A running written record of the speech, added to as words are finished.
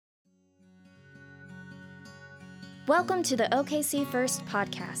Welcome to the OKC First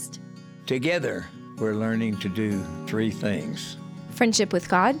podcast. Together, we're learning to do three things. Friendship with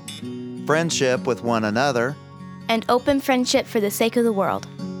God, friendship with one another, and open friendship for the sake of the world.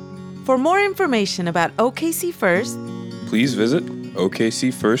 For more information about OKC First, please visit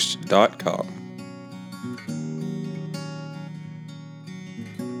okcfirst.com.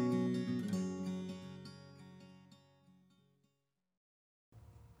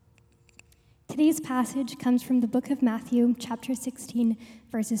 Today's passage comes from the book of Matthew, chapter 16,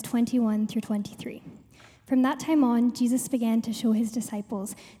 verses 21 through 23. From that time on, Jesus began to show his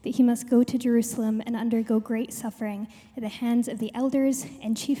disciples that he must go to Jerusalem and undergo great suffering at the hands of the elders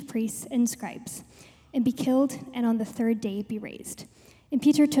and chief priests and scribes, and be killed, and on the third day be raised. And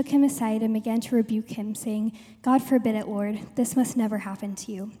Peter took him aside and began to rebuke him, saying, "God forbid it, Lord, this must never happen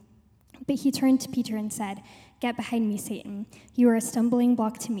to you." But he turned to Peter and said, "Get behind me, Satan. You are a stumbling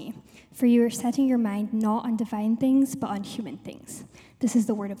block to me, for you are setting your mind not on divine things, but on human things." This is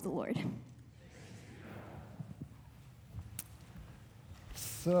the word of the Lord.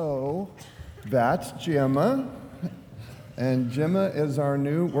 So, that's Gemma. And Gemma is our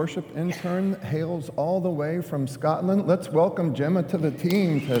new worship intern, hails all the way from Scotland. Let's welcome Gemma to the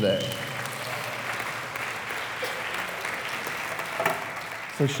team today.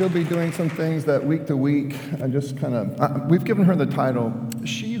 So she'll be doing some things that week to week, we've given her the title,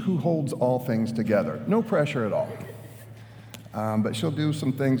 She Who Holds All Things Together. No pressure at all. But she'll do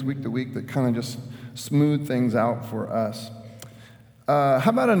some things week to week that kind of just smooth things out for us. How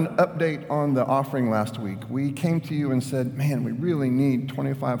about an update on the offering last week? We came to you and said, man, we really need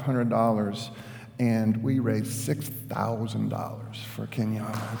 $2,500, and we raised $6,000 for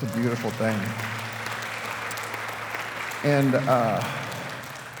Kenyatta. It's a beautiful thing. And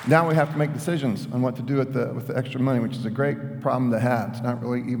now we have to make decisions on what to do with the extra money, which is a great problem to have. It's not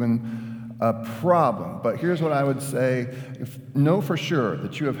really even a problem. But here's what I would say. Know for sure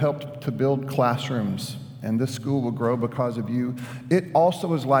that you have helped to build classrooms, and this school will grow because of you. It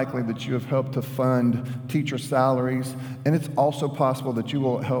also is likely that you have helped to fund teacher salaries, and it's also possible that you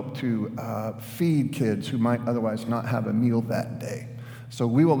will help to feed kids who might otherwise not have a meal that day. So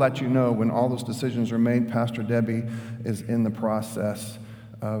we will let you know when all those decisions are made. Pastor Debbie is in the process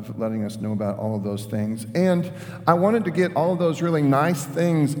of letting us know about all of those things. And I wanted to get all of those really nice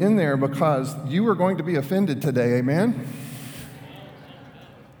things in there because you are going to be offended today, amen?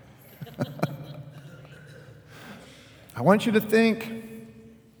 I want you to think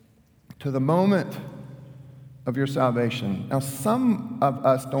to the moment of your salvation. Now, some of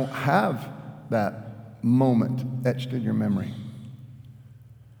us don't have that moment etched in your memory,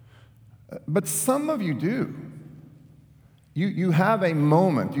 but some of you do. You have a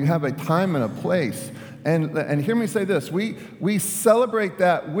moment, you have a time and a place. And hear me say this, we celebrate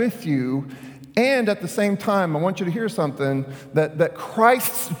that with you, and at the same time, I want you to hear something, that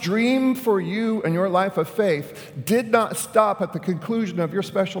Christ's dream for you and your life of faith did not stop at the conclusion of your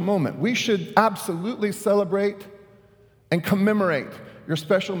special moment. We should absolutely celebrate and commemorate your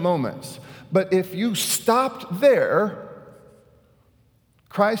special moments. But if you stopped there,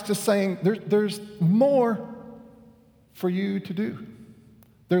 Christ is saying there's more for you to do.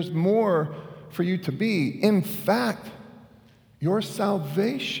 There's more for you to be. In fact, your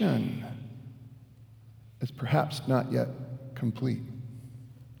salvation is perhaps not yet complete.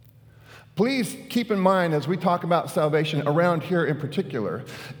 Please keep in mind as we talk about salvation around here in particular,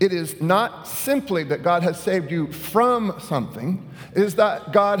 it is not simply that God has saved you from something, it is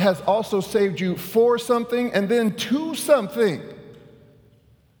that God has also saved you for something and then to something.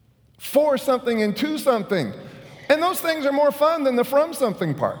 For something and to something. And those things are more fun than the from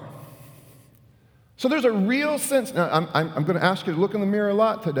something part. So there's a real sense, now I'm going to ask you to look in the mirror a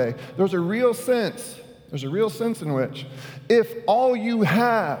lot today. There's a real sense in which if all you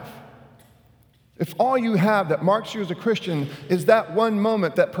have that marks you as a Christian is that one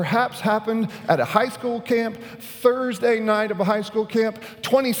moment that perhaps happened at a high school camp, Thursday night of a high school camp,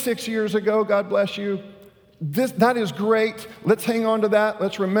 26 years ago, God bless you, that is great. Let's hang on to that.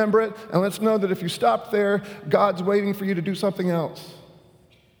 Let's remember it. And let's know that if you stop there, God's waiting for you to do something else.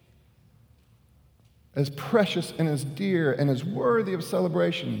 As precious and as dear and as worthy of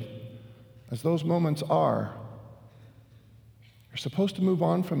celebration as those moments are, you're supposed to move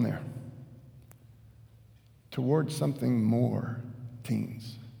on from there towards something more,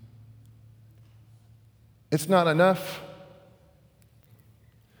 teens. It's not enough.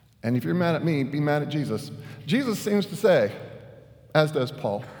 And if you're mad at me, be mad at Jesus. Jesus seems to say, as does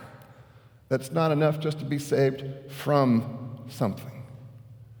Paul, that it's not enough just to be saved from something.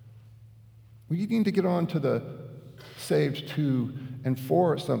 We need to get on to the saved to and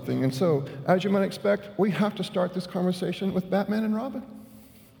for something. And so, as you might expect, we have to start this conversation with Batman and Robin.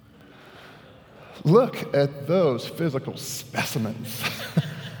 Look at those physical specimens.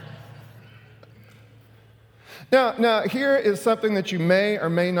 Now, here is something that you may or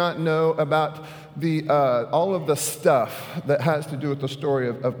may not know about all of the stuff that has to do with the story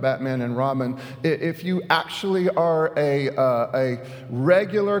of Batman and Robin. If you actually are a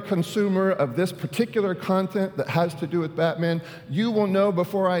regular consumer of this particular content that has to do with Batman, you will know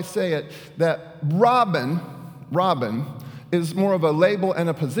before I say it that Robin is more of a label and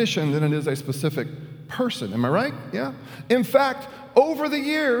a position than it is a specific person. Am I right? Yeah. In fact, over the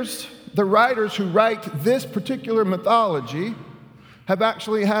years, the writers who write this particular mythology have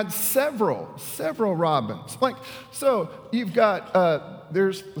actually had several Robins. Like, so you've got,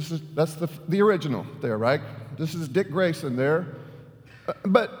 that's the original there, right? This is Dick Grayson there.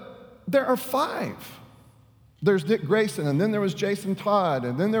 But there are 5. There's Dick Grayson, and then there was Jason Todd,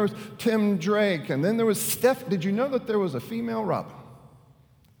 and then there was Tim Drake, and then there was Steph. Did you know that there was a female Robin?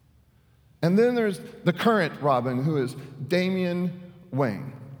 And then there's the current Robin, who is Damian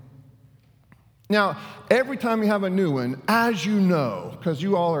Wayne. Now, every time you have a new one, as you know, because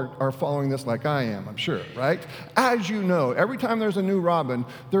you all are following this like I am, I'm sure, right? As you know, every time there's a new Robin,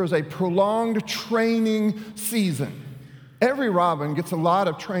 there is a prolonged training season. Every Robin gets a lot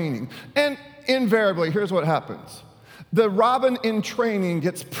of training. And invariably, here's what happens. The Robin in training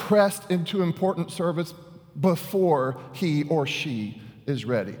gets pressed into important service before he or she is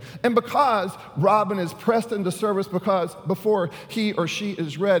ready. And because Robin is pressed into service before he or she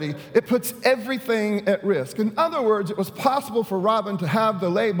is ready, it puts everything at risk. In other words, it was possible for Robin to have the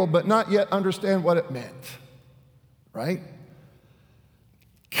label but not yet understand what it meant, right?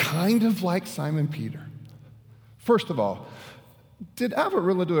 Kind of like Simon Peter. First of all, did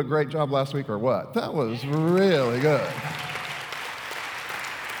Avarilla do a great job last week or what? That was really good.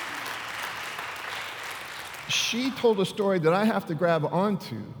 She told a story that I have to grab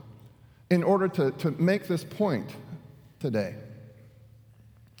onto in order to make this point today.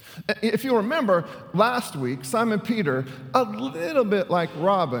 If you remember, last week, Simon Peter, a little bit like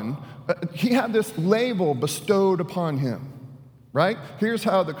Robin, he had this label bestowed upon him, right? Here's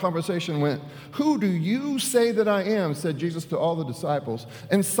how the conversation went. "Who do you say that I am?" said Jesus to all the disciples.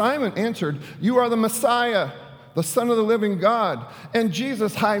 And Simon answered, "You are the Messiah, the Son of the living God." And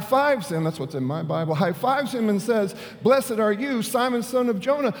Jesus high-fives him, that's what's in my Bible, high-fives him and says, "Blessed are you, Simon, son of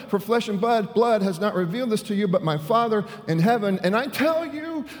Jonah, for flesh and blood has not revealed this to you, but my Father in heaven. And I tell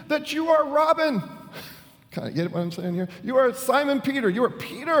you that you are Robin." Kind of get what I'm saying here? You are Simon Peter. You are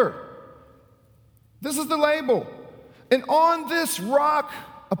Peter. This is the label. And on this rock,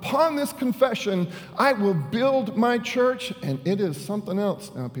 upon this confession, I will build my church, and it is something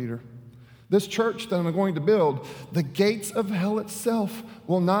else now, Peter. This church that I'm going to build, the gates of hell itself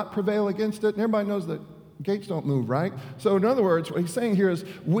will not prevail against it. And everybody knows that gates don't move, right? So in other words, what he's saying here is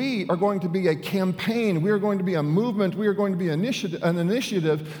we are going to be a campaign. We are going to be a movement. We are going to be an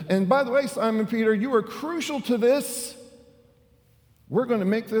initiative. And by the way, Simon Peter, you are crucial to this. We're going to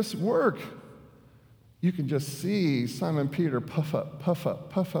make this work. You can just see Simon Peter puff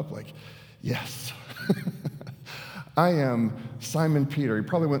up like, yes. I am Simon Peter. He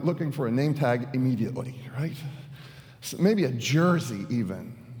probably went looking for a name tag immediately, right? So maybe a jersey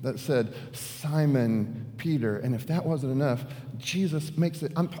even that said Simon Peter. And if that wasn't enough, Jesus makes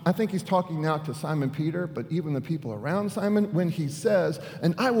it, I think he's talking now to Simon Peter, but even the people around Simon, when he says,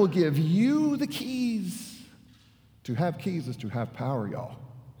 "And I will give you the keys." To have keys is to have power, y'all,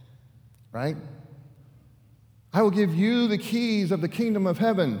 right? "I will give you the keys of the kingdom of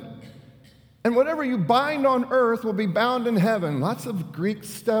heaven. And whatever you bind on earth will be bound in heaven." Lots of Greek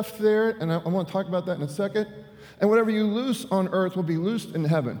stuff there, and I want to talk about that in a second. "And whatever you loose on earth will be loosed in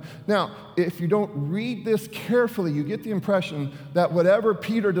heaven." Now, if you don't read this carefully, you get the impression that whatever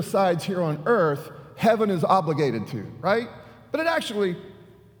Peter decides here on earth, heaven is obligated to, right? But it actually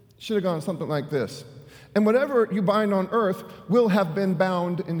should have gone something like this. "And whatever you bind on earth will have been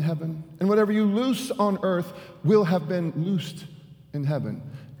bound in heaven. And whatever you loose on earth will have been loosed in heaven."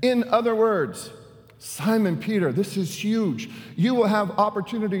 In other words, Simon Peter, this is huge. You will have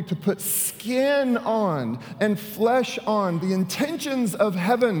opportunity to put skin on and flesh on the intentions of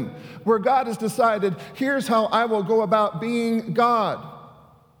heaven, where God has decided, here's how I will go about being God.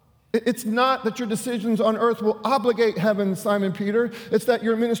 It's not that your decisions on earth will obligate heaven, Simon Peter. It's that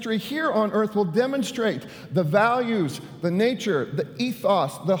your ministry here on earth will demonstrate the values, the nature, the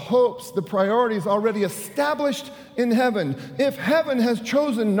ethos, the hopes, the priorities already established in heaven. If heaven has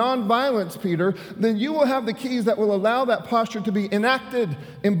chosen nonviolence, Peter, then you will have the keys that will allow that posture to be enacted,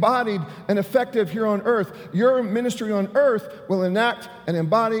 embodied, and effective here on earth. Your ministry on earth will enact and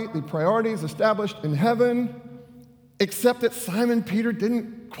embody the priorities established in heaven, except that Simon Peter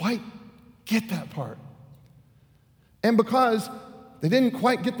didn't quite get that part. And because they didn't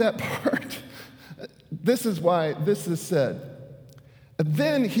quite get that part, this is why this is said.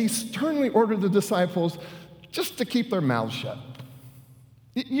 Then he sternly ordered the disciples just to keep their mouths shut.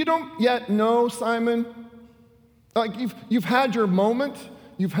 You don't yet know, Simon. Like you've had your moment.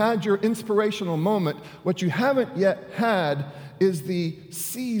 You've had your inspirational moment. What you haven't yet had is the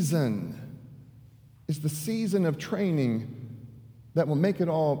season of training that will make it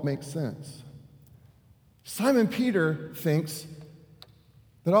all make sense. Simon Peter thinks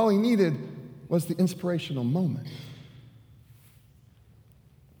that all he needed was the inspirational moment.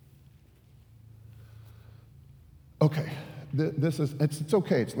 Okay, it's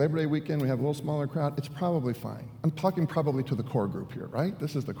okay. It's Labor Day weekend. We have a little smaller crowd. It's probably fine. I'm talking probably to the core group here, right?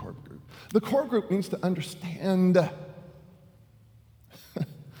 This is the core group. The core group needs to understand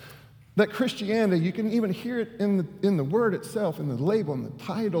that Christianity, you can even hear it in the word itself, in the label, in the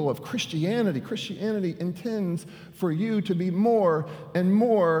title of Christianity. Christianity intends for you to be more and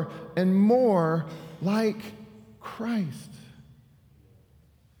more and more like Christ.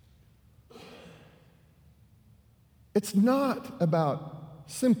 It's not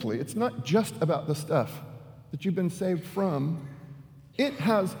just about the stuff that you've been saved from. It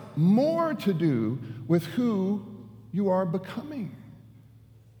has more to do with who you are becoming.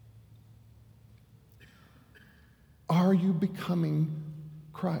 Are you becoming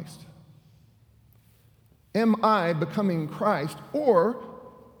Christ? Am I becoming Christ, or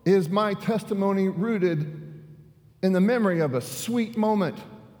is my testimony rooted in the memory of a sweet moment,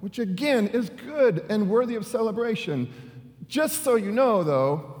 which again is good and worthy of celebration? Just so you know,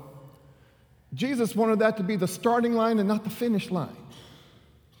 though, Jesus wanted that to be the starting line and not the finish line.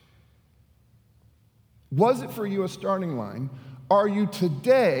 Was it for you a starting line? Are you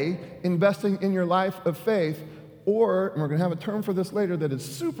today investing in your life of faith? Or, and we're going to have a term for this later that is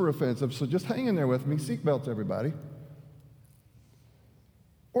super offensive, so just hang in there with me, seatbelts everybody.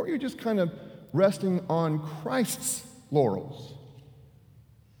 Or you're just kind of resting on Christ's laurels.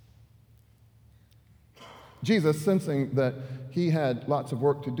 Jesus, sensing that he had lots of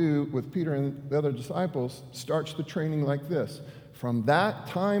work to do with Peter and the other disciples, starts the training like this. From that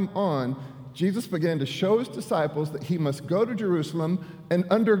time on, Jesus began to show his disciples that he must go to Jerusalem and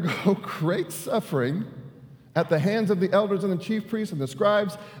undergo great suffering at the hands of the elders and the chief priests and the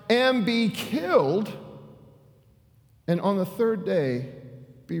scribes, and be killed, and on the third day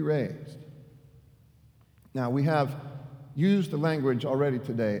be raised. Now, we have used the language already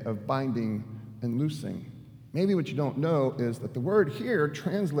today of binding and loosing. Maybe what you don't know is that the word here,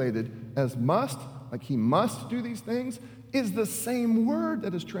 translated as must, like he must do these things, is the same word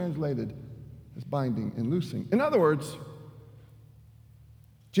that is translated as binding and loosing. In other words,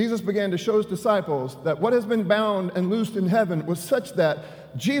 Jesus began to show his disciples that what has been bound and loosed in heaven was such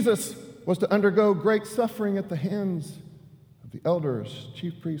that Jesus was to undergo great suffering at the hands of the elders,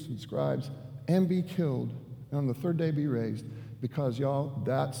 chief priests, and scribes, and be killed, and on the third day be raised, because, y'all,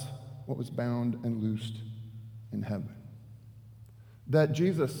 that's what was bound and loosed in heaven. That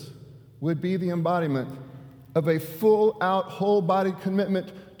Jesus would be the embodiment of a full-out, whole-bodied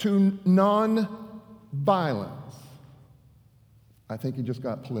commitment to non-violence. I think he just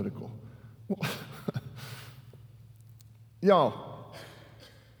got political. Y'all,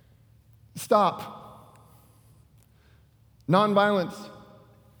 stop. Nonviolence.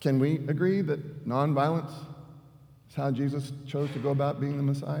 Can we agree that nonviolence is how Jesus chose to go about being the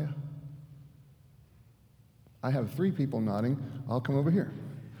Messiah? I have 3 people nodding. I'll come over here.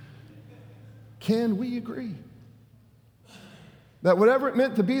 Can we agree that whatever it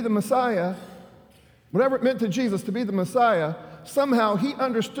meant to be the Messiah, whatever it meant to Jesus to be the Messiah, somehow he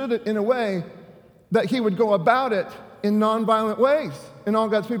understood it in a way that he would go about it in nonviolent ways? And all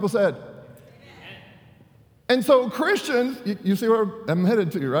God's people said. Amen. And so Christians, you see where I'm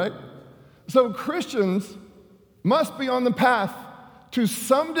headed to, right? So Christians must be on the path to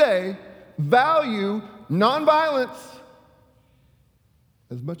someday value nonviolence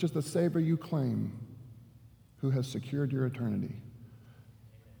as much as the Savior you claim, who has secured your eternity.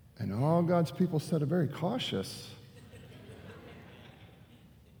 And all God's people said a very cautious,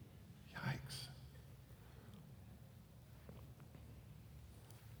 yikes.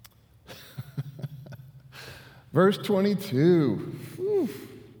 Verse 22. Whew.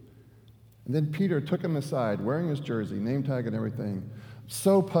 And then Peter took him aside, wearing his jersey, name tag and everything.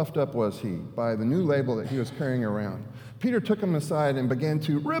 So puffed up was he by the new label that he was carrying around. Peter took him aside and began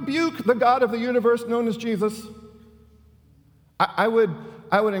to rebuke the God of the universe known as Jesus. I would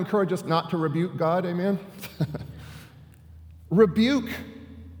encourage us not to rebuke God, amen? Rebuke,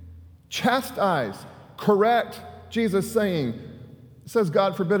 chastise, correct, Jesus saying, says,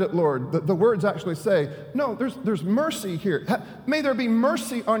 God forbid it, Lord. The words actually say, no, there's mercy here. May there be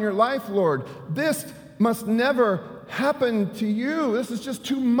mercy on your life, Lord. This must never happen to you. This is just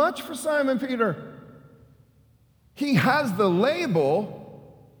too much for Simon Peter. He has the label.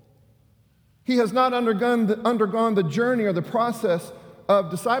 He has not undergone the journey or the process of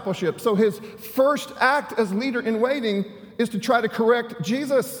discipleship. So his first act as leader in waiting is to try to correct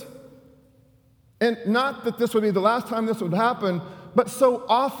Jesus. And not that this would be the last time this would happen, but so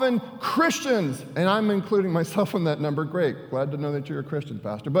often Christians, and I'm including myself in that number, great, glad to know that you're a Christian,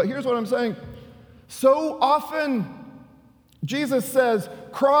 Pastor. But here's what I'm saying. So often Jesus says,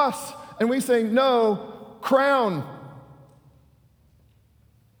 cross, and we say, no, crown.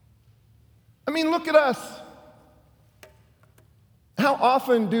 I mean, look at us. How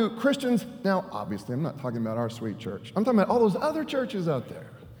often do Christians, now obviously I'm not talking about our sweet church, I'm talking about all those other churches out there,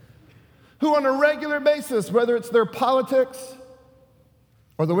 who on a regular basis, whether it's their politics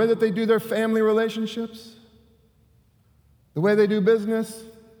or the way that they do their family relationships, the way they do business,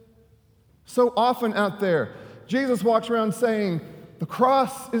 so often out there, Jesus walks around saying, the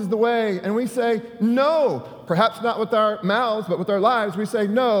cross is the way, and we say, no, perhaps not with our mouths, but with our lives, we say,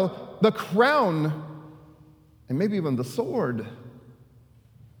 no, the crown, and maybe even the sword,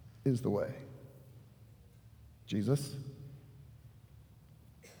 is the way. Jesus.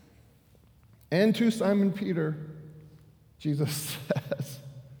 And to Simon Peter, Jesus says,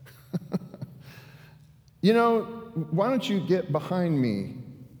 you know, why don't you get behind me,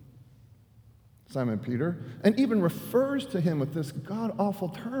 Simon Peter, and even refers to him with this god-awful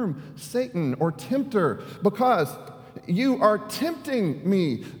term, Satan or tempter, because you are tempting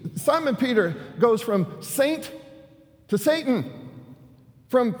me. Simon Peter goes from saint to Satan,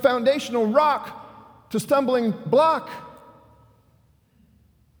 from foundational rock to stumbling block,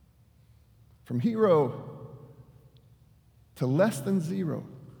 from hero to less than zero.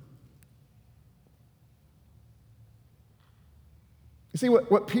 You see,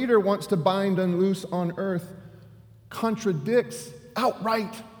 what Peter wants to bind and loose on earth contradicts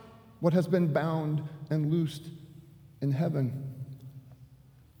outright what has been bound and loosed in heaven.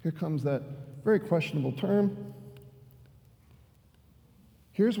 Here comes that very questionable term.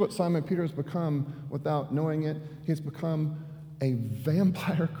 Here's what Simon Peter has become without knowing it. He's become a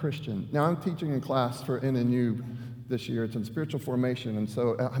vampire Christian. Now, I'm teaching in class for NNU this year. It's in spiritual formation, and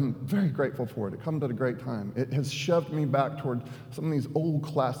so I'm very grateful for it. It comes at a great time. It has shoved me back toward some of these old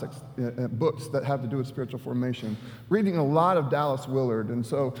classics, books that have to do with spiritual formation. Reading a lot of Dallas Willard, and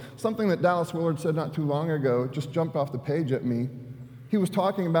so something that Dallas Willard said not too long ago just jumped off the page at me. He was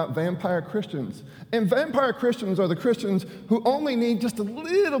talking about vampire Christians. And vampire Christians are the Christians who only need just a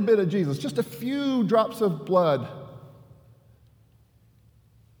little bit of Jesus, just a few drops of blood.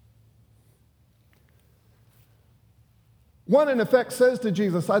 One, in effect, says to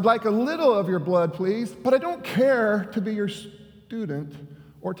Jesus, I'd like a little of your blood, please, but I don't care to be your student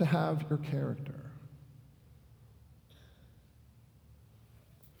or to have your character.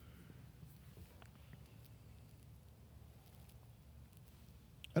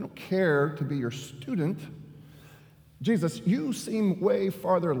 I don't care to be your student. Jesus, you seem way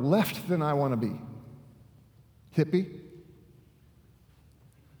farther left than I want to be. Hippie.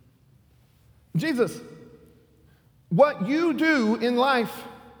 Jesus, what you do in life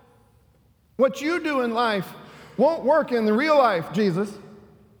won't work in the real life, Jesus.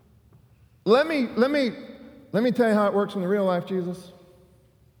 Let me tell you how it works in the real life, Jesus.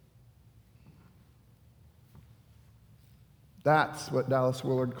 That's what Dallas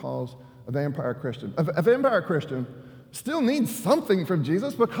Willard calls a vampire Christian. A vampire Christian still needs something from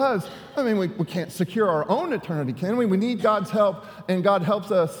Jesus because, we can't secure our own eternity, can we? We need God's help, and God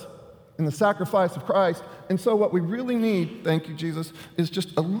helps us in the sacrifice of Christ. And so what we really need, thank you, Jesus, is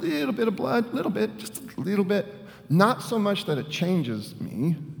just a little bit of blood, just a little bit. Not so much that it changes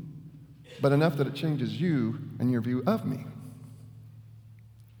me, but enough that it changes you and your view of me.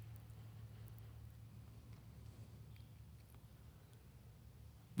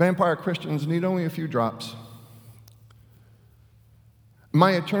 Vampire Christians need only a few drops.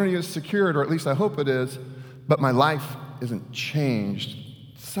 My eternity is secured, or at least I hope it is, but my life isn't changed.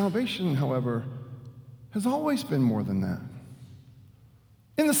 Salvation, however, has always been more than that.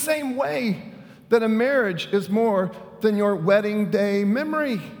 In the same way that a marriage is more than your wedding day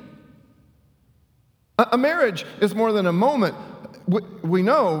memory. A marriage is more than a moment. We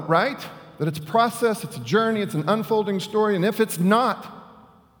know, right, that it's a process, it's a journey, it's an unfolding story, and if it's not,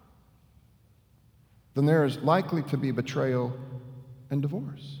 then there is likely to be betrayal and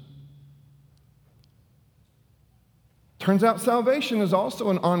divorce. Turns out salvation is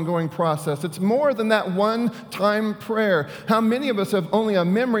also an ongoing process. It's more than that one-time prayer. How many of us have only a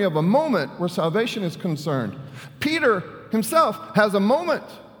memory of a moment where salvation is concerned? Peter himself has a moment,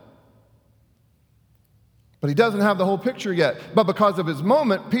 but he doesn't have the whole picture yet. But because of his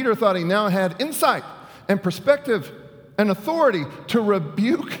moment, Peter thought he now had insight and perspective and authority to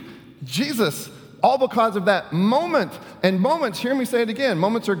rebuke Jesus, all because of that moment. And moments, hear me say it again,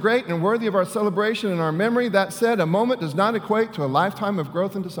 moments are great and worthy of our celebration and our memory. That said, a moment does not equate to a lifetime of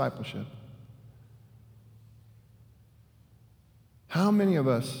growth and discipleship. How many of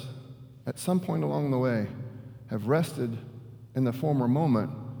us, at some point along the way, have rested in the former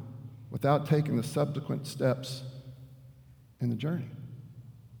moment without taking the subsequent steps in the journey?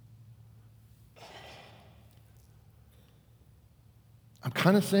 I'm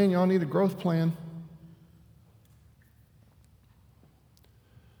kind of saying y'all need a growth plan.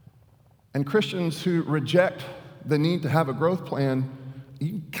 And Christians who reject the need to have a growth plan, you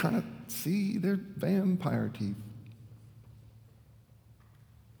can kind of see their vampire teeth.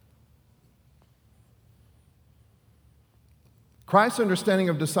 Christ's understanding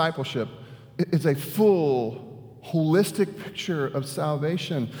of discipleship is a full, holistic picture of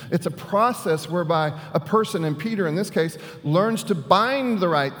salvation. It's a process whereby a person, and Peter in this case, learns to bind the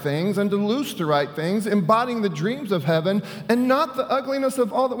right things and to loose the right things, embodying the dreams of heaven and not the ugliness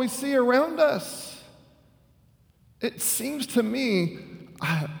of all that we see around us. It seems to me,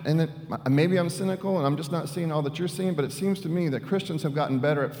 maybe I'm cynical and I'm just not seeing all that you're seeing, but it seems to me that Christians have gotten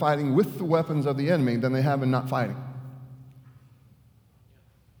better at fighting with the weapons of the enemy than they have in not fighting.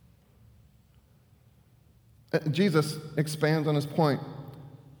 Jesus expands on his point.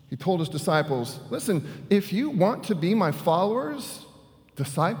 He told his disciples, listen, if you want to be my followers,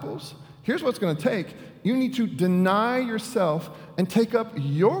 disciples, here's what's going to take. You need to deny yourself and take up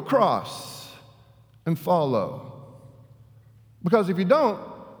your cross and follow. Because if you don't,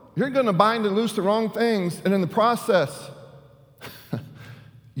 you're going to bind and loose the wrong things, and in the process,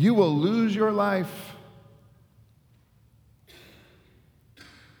 you will lose your life.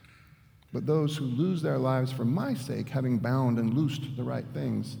 But those who lose their lives for my sake, having bound and loosed the right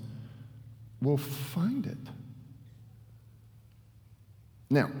things, will find it.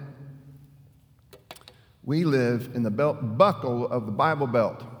 Now, we live in the belt buckle of the Bible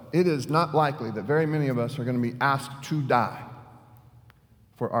Belt. It is not likely that very many of us are going to be asked to die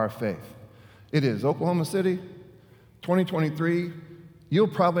for our faith. It is Oklahoma City, 2023. You'll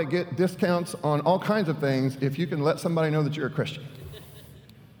probably get discounts on all kinds of things if you can let somebody know that you're a Christian.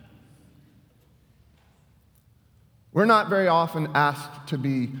 We're not very often asked to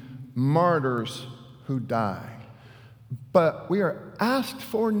be martyrs who die, but we are asked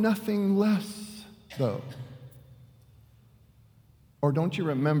for nothing less, though. Or don't you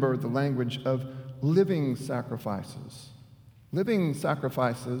remember the language of living sacrifices? Living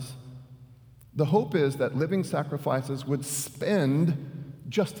sacrifices, the hope is that living sacrifices would spend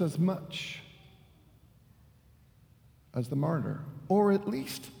just as much as the martyr, or at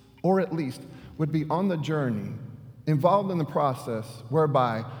least would be on the journey, involved in the process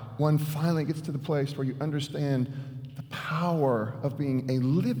whereby one finally gets to the place where you understand the power of being a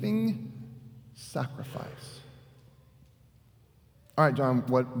living sacrifice. All right, John,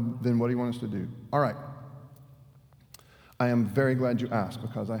 what do you want us to do? All right. I am very glad you asked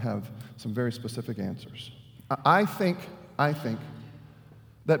because I have some very specific answers. I think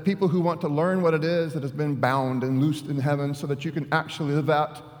that people who want to learn what it is that has been bound and loosed in heaven so that you can actually live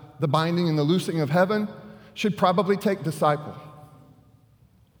out the binding and the loosing of heaven should probably take disciple.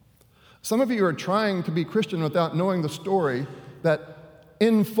 Some of you are trying to be Christian without knowing the story that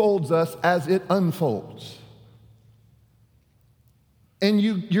enfolds us as it unfolds. And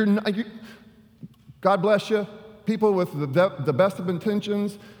God bless you, people with the best of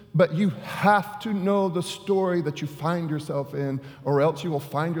intentions, but you have to know the story that you find yourself in, or else you will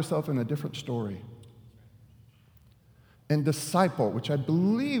find yourself in a different story. And disciple, which I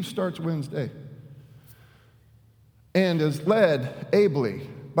believe starts Wednesday, and is led ably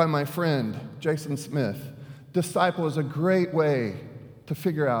by my friend, Jason Smith. Disciple is a great way to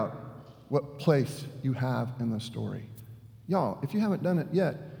figure out what place you have in the story. Y'all, if you haven't done it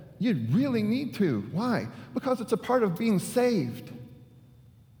yet, you really need to. Why? Because it's a part of being saved.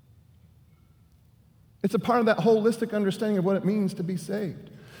 It's a part of that holistic understanding of what it means to be saved.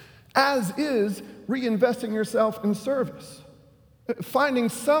 as is reinvesting yourself in service, finding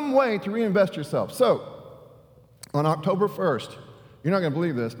some way to reinvest yourself. So, on October 1st, you're not going to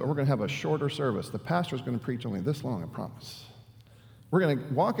believe this, but we're going to have a shorter service. The pastor's going to preach only this long, I promise. We're going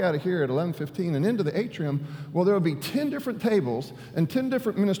to walk out of here at 11:15 and into the atrium. Well, there will be 10 different tables and 10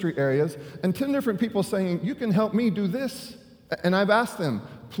 different ministry areas and 10 different people saying, you can help me do this. And I've asked them,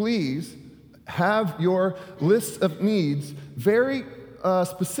 please have your lists of needs very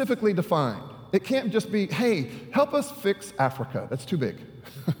specifically defined. It can't just be, hey, help us fix Africa. That's too big.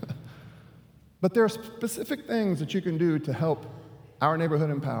 But there are specific things that you can do to help our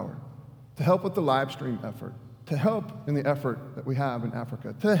neighborhood empower, to help with the live stream effort, to help in the effort that we have in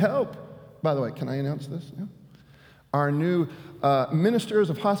Africa, to help, by the way, can I announce this? Yeah. Our new ministers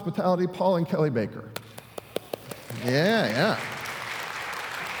of hospitality, Paul and Kelly Baker. Yeah.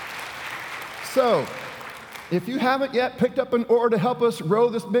 So, if you haven't yet picked up an oar to help us row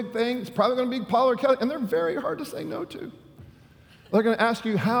this big thing, it's probably going to be Paul or Kelly, and they're very hard to say no to. They're going to ask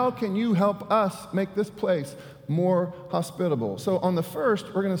you, how can you help us make this place more hospitable? So on the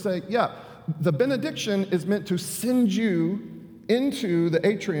first, we're going to say, yeah, the benediction is meant to send you into the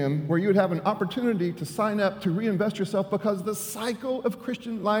atrium where you would have an opportunity to sign up to reinvest yourself, because the cycle of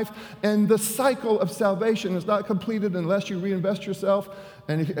Christian life and the cycle of salvation is not completed unless you reinvest yourself.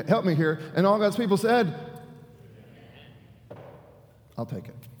 And if you, help me here. And all God's people said, I'll take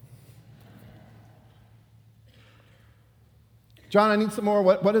it. John, I need some more.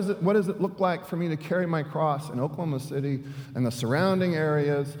 What does it look like for me to carry my cross in Oklahoma City and the surrounding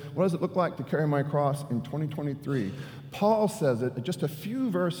areas? What does it look like to carry my cross in 2023? Paul says it just a few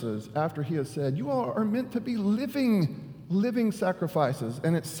verses after he has said, you all are meant to be living sacrifices.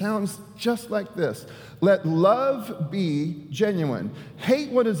 And it sounds just like this. Let love be genuine. Hate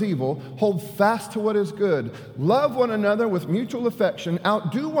what is evil. Hold fast to what is good. Love one another with mutual affection.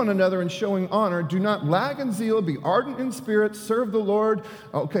 Outdo one another in showing honor. Do not lag in zeal. Be ardent in spirit. Serve the Lord.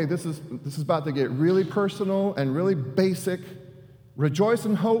 Okay, this is about to get really personal and really basic. Rejoice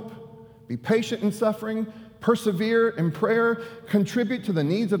in hope. Be patient in suffering. Persevere in prayer, contribute to the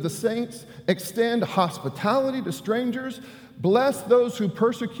needs of the saints, extend hospitality to strangers, bless those who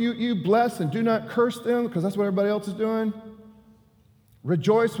persecute you, bless and do not curse them, because that's what everybody else is doing.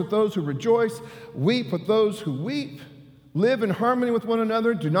 Rejoice with those who rejoice, weep with those who weep, live in harmony with one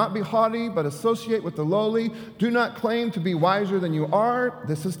another, do not be haughty, but associate with the lowly, do not claim to be wiser than you are.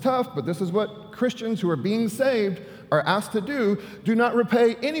 This is tough, but this is what Christians who are being saved are asked to do. Do not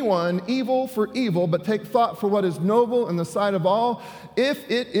repay anyone evil for evil, but take thought for what is noble in the sight of all.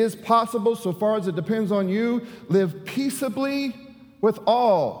 If it is possible, so far as it depends on you, live peaceably with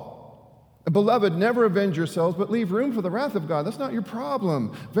all. Beloved, never avenge yourselves, but leave room for the wrath of God. That's not your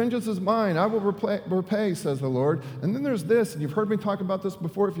problem. Vengeance is mine. I will repay, says the Lord. And then there's this, and you've heard me talk about this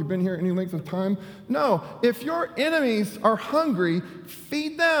before if you've been here any length of time. No, if your enemies are hungry,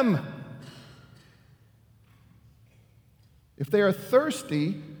 feed them. If they are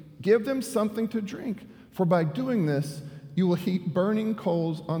thirsty, give them something to drink, for by doing this, you will heap burning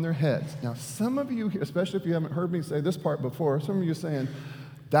coals on their heads. Now, some of you, especially if you haven't heard me say this part before, some of you are saying,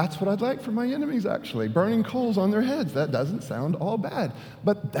 that's what I'd like for my enemies, actually, burning coals on their heads. That doesn't sound all bad,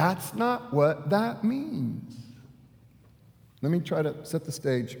 but that's not what that means. Let me try to set the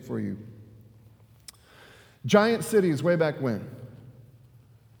stage for you. Giant cities way back when,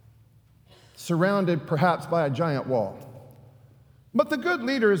 surrounded perhaps by a giant wall. But the good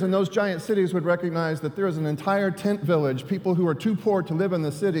leaders in those giant cities would recognize that there is an entire tent village. People who are too poor to live in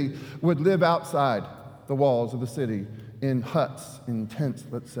the city would live outside the walls of the city in huts, in tents,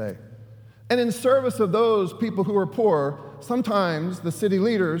 let's say. And in service of those people who are poor, sometimes the city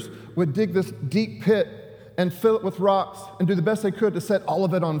leaders would dig this deep pit and fill it with rocks and do the best they could to set all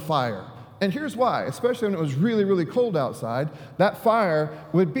of it on fire. And here's why, especially when it was really, really cold outside, that fire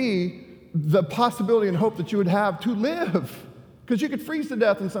would be the possibility and hope that you would have to live. Because you could freeze to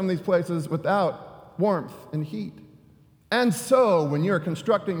death in some of these places without warmth and heat. And so, when you're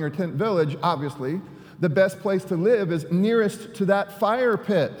constructing your tent village, obviously, the best place to live is nearest to that fire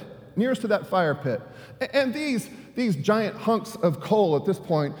pit. Nearest to that fire pit. And these giant hunks of coal at this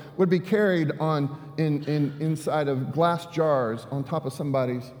point would be carried inside of glass jars on top of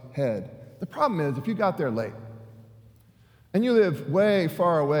somebody's head. The problem is, if you got there late, and you live way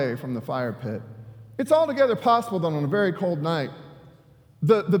far away from the fire pit, it's altogether possible that on a very cold night,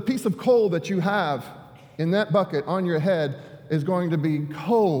 the piece of coal that you have in that bucket on your head is going to be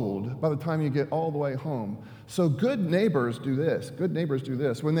cold by the time you get all the way home. So good neighbors do this. Good neighbors do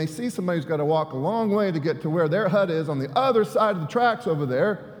this. When they see somebody who's got to walk a long way to get to where their hut is on the other side of the tracks over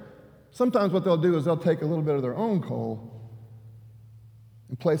there, sometimes what they'll do is they'll take a little bit of their own coal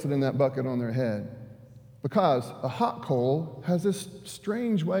and place it in that bucket on their head. Because a hot coal has this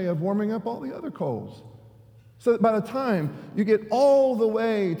strange way of warming up all the other coals. So that by the time you get all the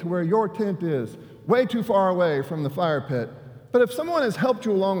way to where your tent is, way too far away from the fire pit, but if someone has helped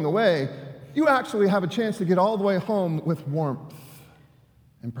you along the way, you actually have a chance to get all the way home with warmth.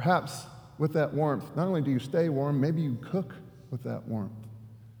 And perhaps with that warmth, not only do you stay warm, maybe you cook with that warmth.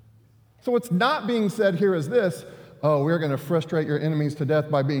 So what's not being said here is this: oh, we're going to frustrate your enemies to death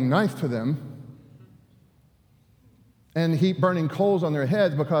by being nice to them and heap burning coals on their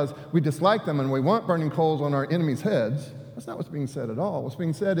heads because we dislike them and we want burning coals on our enemies' heads. That's not what's being said at all. What's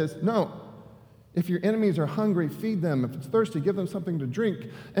being said is, no, if your enemies are hungry, feed them. If it's thirsty, give them something to drink.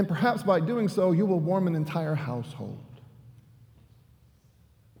 And perhaps by doing so, you will warm an entire household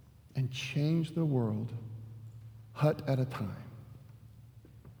and change the world hut at a time,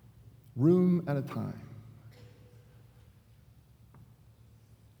 room at a time.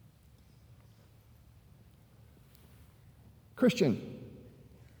 Christian,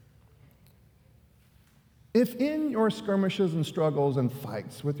 if in your skirmishes and struggles and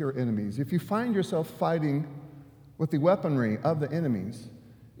fights with your enemies, if you find yourself fighting with the weaponry of the enemies,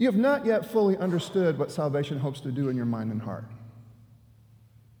 you have not yet fully understood what salvation hopes to do in your mind and heart.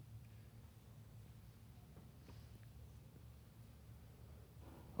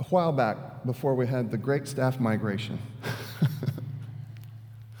 A while back, before we had the great staff migration,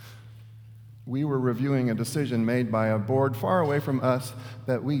 we were reviewing a decision made by a board far away from us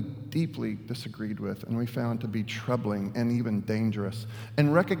that we deeply disagreed with and we found to be troubling and even dangerous,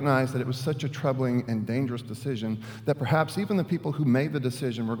 and recognized that it was such a troubling and dangerous decision that perhaps even the people who made the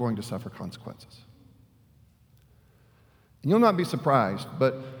decision were going to suffer consequences. And you'll not be surprised,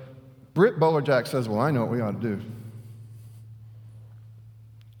 but Britt Bolerjack says, well, I know what we ought to do.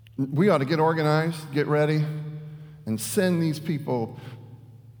 We ought to get organized, get ready, and send these people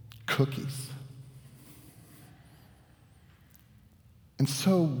cookies. And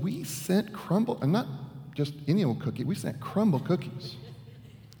so we sent crumble, and not just any old cookie, we sent crumble cookies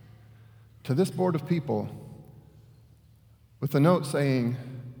to this board of people with a note saying,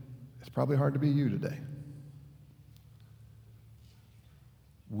 it's probably hard to be you today.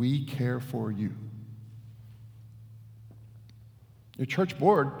 We care for you. Your church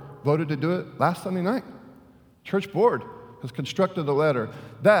board voted to do it last Sunday night. Church board has constructed a letter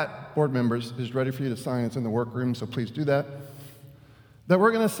that, board members, is ready for you to sign. It's in the workroom, so please do that. That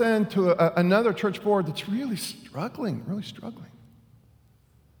we're going to send to another church board that's really struggling.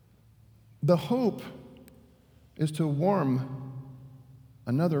 The hope is to warm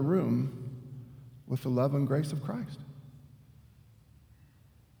another room with the love and grace of Christ.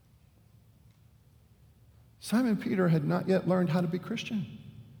 Simon Peter had not yet learned how to be Christian.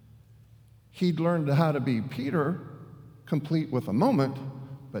 He'd learned how to be Peter, complete with a moment,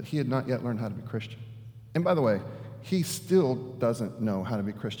 but he had not yet learned how to be Christian. And by the way, he still doesn't know how to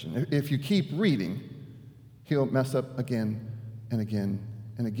be Christian. If you keep reading, he'll mess up again and again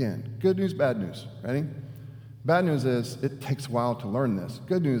and again. Good news, bad news. Ready? Bad news is it takes a while to learn this.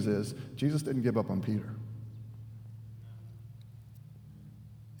 Good news is Jesus didn't give up on Peter.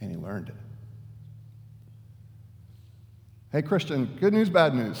 And he learned it. Hey, Christian, good news,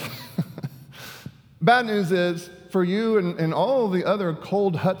 bad news. Bad news is, for you and all the other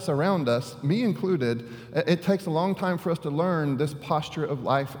cold huts around us, me included, it takes a long time for us to learn this posture of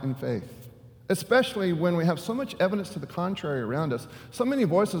life and faith, especially when we have so much evidence to the contrary around us, so many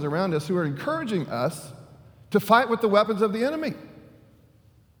voices around us who are encouraging us to fight with the weapons of the enemy.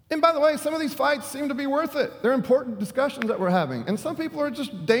 And by the way, some of these fights seem to be worth it. They're important discussions that we're having, and some people are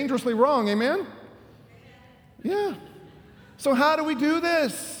just dangerously wrong, amen? Yeah. So how do we do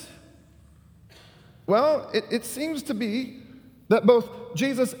this? Well, it seems to be that both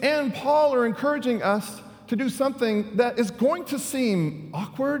Jesus and Paul are encouraging us to do something that is going to seem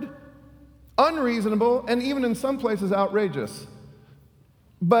awkward, unreasonable, and even in some places outrageous.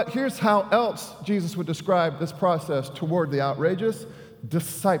 But here's how else Jesus would describe this process toward the outrageous: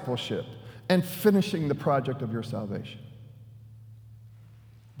 discipleship and finishing the project of your salvation.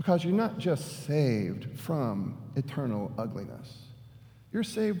 Because you're not just saved from eternal ugliness. You're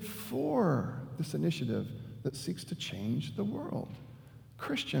saved for this initiative that seeks to change the world.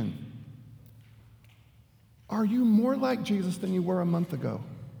 Christian, are you more like Jesus than you were a month ago?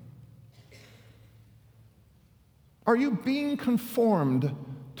 Are you being conformed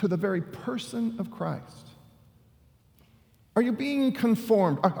to the very person of Christ? Are you being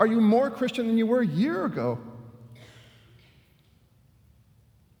conformed? Are you more Christian than you were a year ago?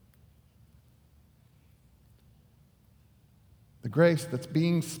 The grace that's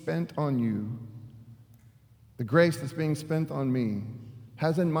being spent on you, the grace that's being spent on me,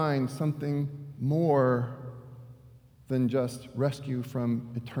 has in mind something more than just rescue from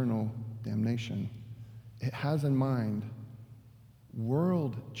eternal damnation. It has in mind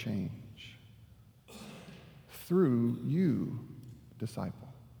world change through you, disciple.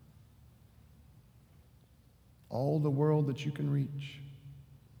 All the world that you can reach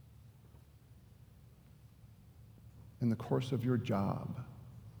in the course of your job,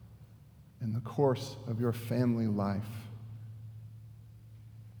 in the course of your family life,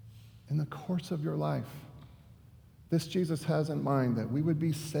 in the course of your life. This Jesus has in mind that we would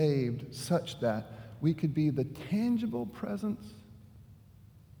be saved such that we could be the tangible presence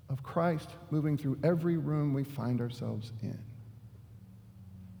of Christ moving through every room we find ourselves in.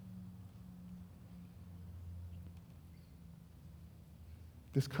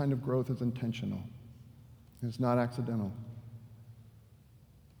 This kind of growth is intentional. It's not accidental.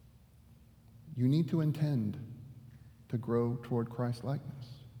 You need to intend to grow toward Christ-likeness.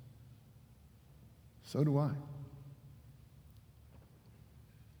 So do I.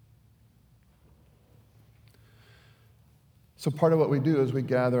 So part of what we do is we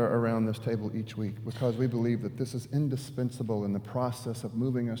gather around this table each week because we believe that this is indispensable in the process of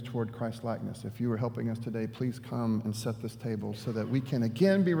moving us toward Christ-likeness. If you are helping us today, please come and set this table so that we can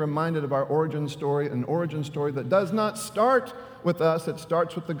again be reminded of our origin story, an origin story that does not start with us. It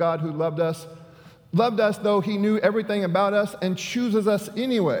starts with the God who loved us though he knew everything about us and chooses us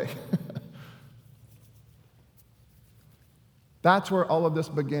anyway. That's where all of this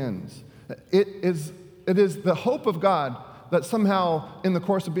begins. It is the hope of God that somehow in the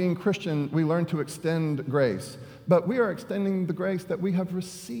course of being Christian, we learn to extend grace. But we are extending the grace that we have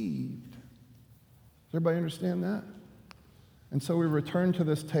received. Does everybody understand that? And so we return to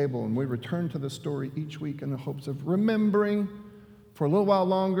this table and we return to this story each week in the hopes of remembering for a little while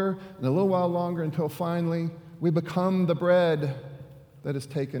longer and a little while longer until finally we become the bread that is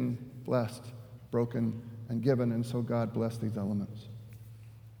taken, blessed, broken, and given. And so God bless these elements.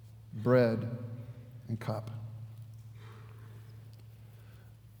 Bread and cup.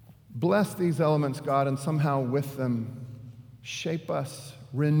 Bless these elements, God, and somehow with them shape us,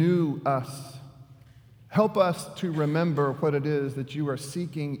 renew us. Help us to remember what it is that you are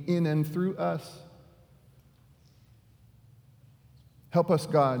seeking in and through us. Help us,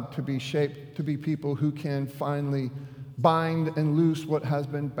 God, to be shaped to be people who can finally bind and loose what has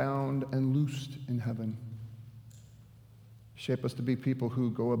been bound and loosed in heaven. Shape us to be people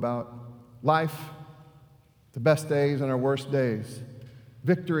who go about life, the best days and our worst days,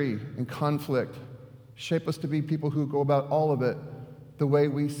 victory and conflict. Shape us to be people who go about all of it the way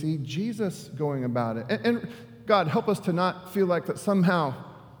we see Jesus going about it. And God, help us to not feel like that somehow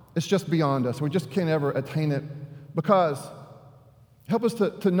it's just beyond us. We just can't ever attain it. Because help us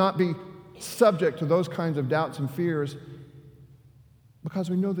to not be subject to those kinds of doubts and fears, because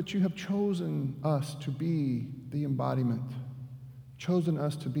we know that you have chosen us to be the embodiment, chosen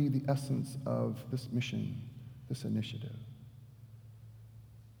us to be the essence of this mission, this initiative.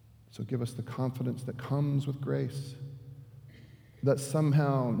 So give us the confidence that comes with grace, that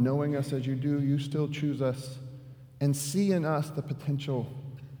somehow, knowing us as you do, you still choose us and see in us the potential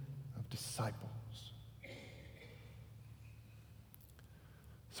of disciples.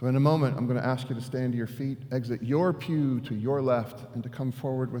 So in a moment, I'm going to ask you to stand to your feet, exit your pew to your left, and to come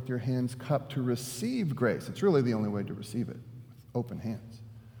forward with your hands cupped to receive grace. It's really the only way to receive it, with open hands.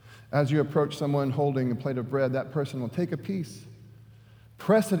 As you approach someone holding a plate of bread, that person will take a piece,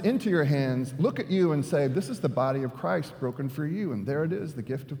 press it into your hands, look at you and say, this is the body of Christ broken for you. And there it is, the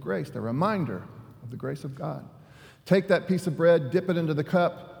gift of grace, the reminder of the grace of God. Take that piece of bread, dip it into the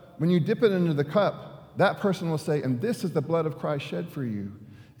cup. When you dip it into the cup, that person will say, and this is the blood of Christ shed for you.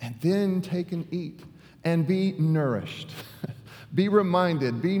 And then take and eat and be nourished. Be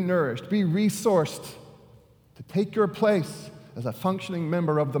reminded, be nourished, be resourced to take your place as a functioning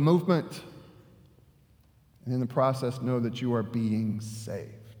member of the movement. And in the process, know that you are being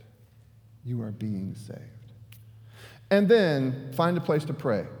saved. You are being saved. And then find a place to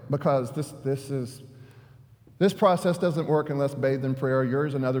pray, because this process doesn't work unless bathed in prayer,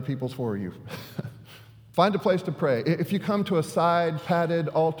 yours and other people's for you. Find a place to pray. If you come to a side padded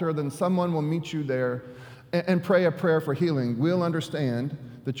altar, then someone will meet you there and pray a prayer for healing. We'll understand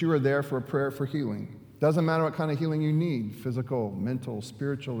that you are there for a prayer for healing. Doesn't matter what kind of healing you need, physical, mental,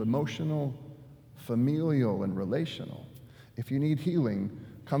 spiritual, emotional, familial, and relational. If you need healing,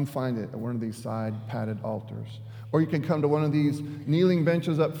 come find it at one of these side padded altars. Or you can come to one of these kneeling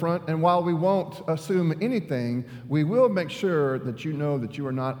benches up front, and while we won't assume anything, we will make sure that you know that you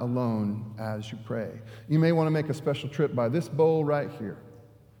are not alone as you pray. You may want to make a special trip by this bowl right here.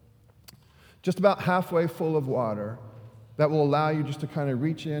 Just about halfway full of water, that will allow you just to kind of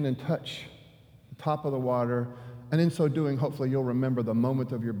reach in and touch the top of the water. And in so doing, hopefully you'll remember the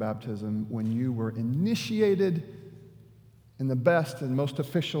moment of your baptism when you were initiated in the best and most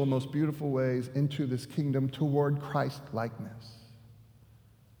official, most beautiful ways into this kingdom toward Christ-likeness.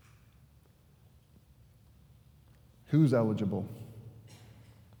 Who's eligible?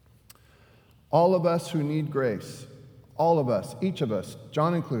 All of us who need grace, all of us, each of us,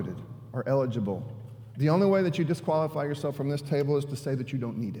 John included, are eligible. The only way that you disqualify yourself from this table is to say that you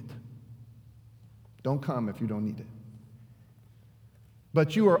don't need it. Don't come if you don't need it.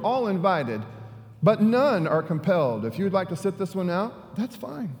 But you are all invited, but none are compelled. If you'd like to sit this one out, that's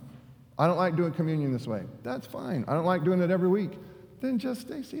fine. I don't like doing communion this way. That's fine. I don't like doing it every week. Then just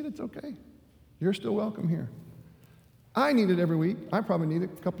stay seated. It's okay. You're still welcome here. I need it every week. I probably need it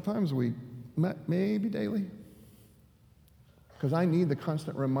a couple times a week, maybe daily. Because I need the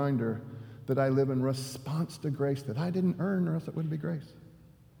constant reminder that I live in response to grace that I didn't earn, or else it wouldn't be grace.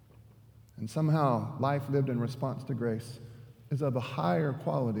 And somehow, life lived in response to grace is of a higher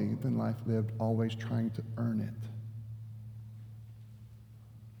quality than life lived always trying to earn it.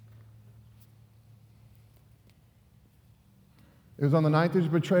 It was on the night that he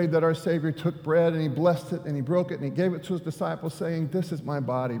was betrayed that our Savior took bread and he blessed it and he broke it and he gave it to his disciples, saying, "This is my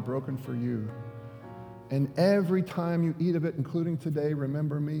body broken for you. And every time you eat of it, including today,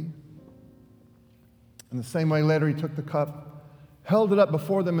 remember me." In the same way, later he took the cup, held it up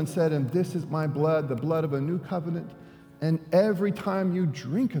before them and said, "And this is my blood, the blood of a new covenant. And every time you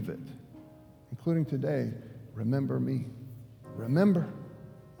drink of it, including today, remember me." Remember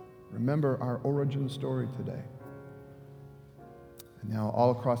our origin story today. And now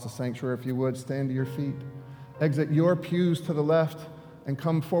all across the sanctuary, if you would, stand to your feet, exit your pews to the left, and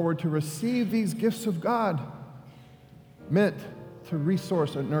come forward to receive these gifts of God, meant to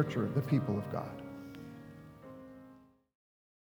resource and nurture the people of God.